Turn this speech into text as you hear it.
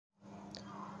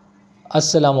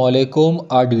Assalamu alaikum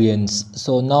audience.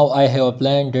 So now I have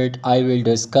planned that I will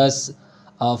discuss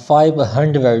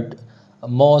 500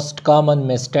 most common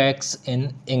mistakes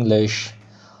in English.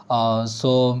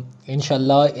 So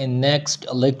inshallah in next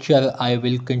lecture I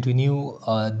will continue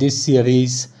this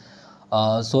series.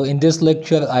 So in this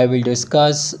lecture I will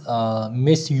discuss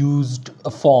misused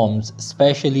forms,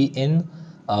 especially in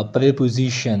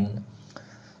preposition.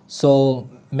 So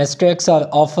mistakes are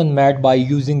often made by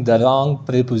using the wrong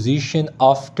preposition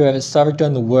after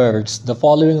certain words. The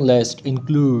following list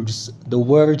includes the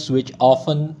words which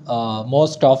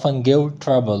most often give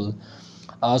trouble.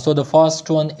 So the first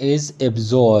one is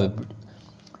absorbed.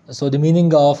 So the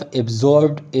meaning of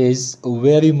absorbed is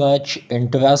very much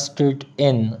interested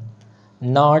in,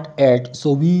 not at.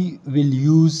 So we will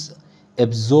use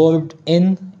absorbed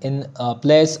in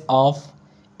place of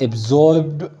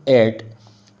absorbed at.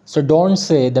 So don't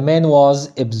say the man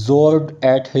was absorbed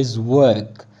at his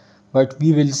work, but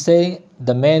we will say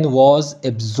the man was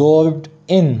absorbed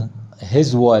in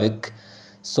his work.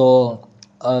 So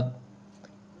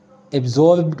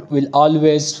absorbed will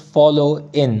always follow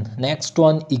in. Next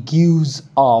one, accuse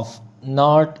of,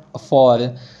 not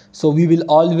for. So we will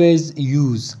always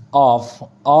use of.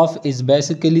 Of is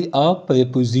basically a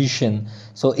preposition.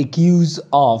 So accuse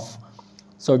of.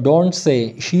 So don't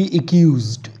say she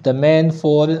accused the man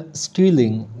for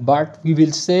stealing, but we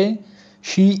will say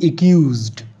she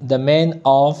accused the man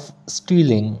of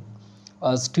stealing.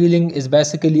 Stealing is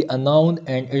basically a noun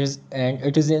and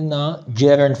it is in a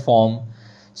gerund form.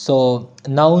 So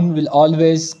noun will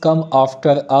always come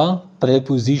after a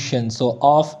preposition. So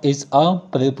of is a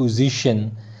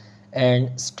preposition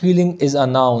and stealing is a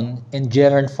noun in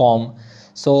gerund form.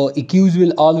 So accuse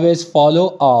will always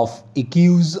follow of.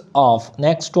 Accuse of.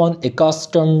 Next one,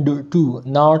 accustomed to,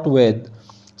 not with.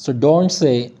 So don't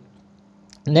say.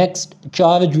 Next,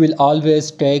 charge will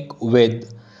always take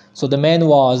with. So the man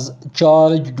was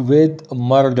charged with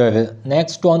murder.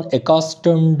 Next one,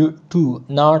 accustomed to,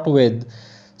 not with.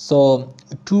 So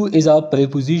to is a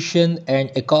preposition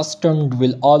and accustomed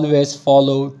will always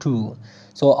follow to.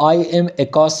 So I am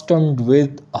accustomed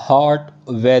with hot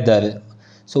weather.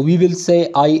 So we will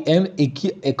say I am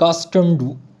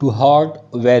accustomed to hot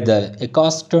weather.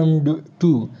 Accustomed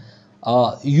to,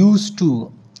 used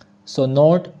to. So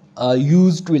not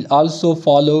used will also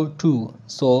follow to.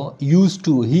 So used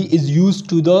to, he is used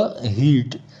to the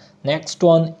heat. Next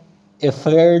one,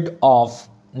 afraid of,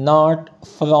 not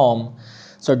from.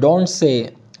 So don't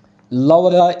say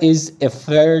Laura is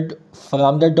afraid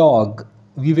from the dog.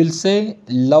 We will say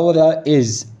Laura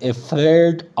is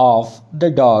afraid of the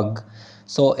dog.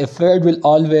 So afraid will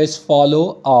always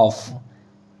follow of.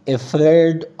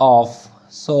 Afraid of.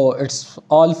 So it's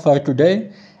all for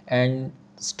today and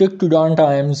stick to Dawn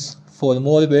Times for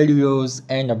more videos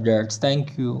and updates.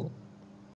 Thank you.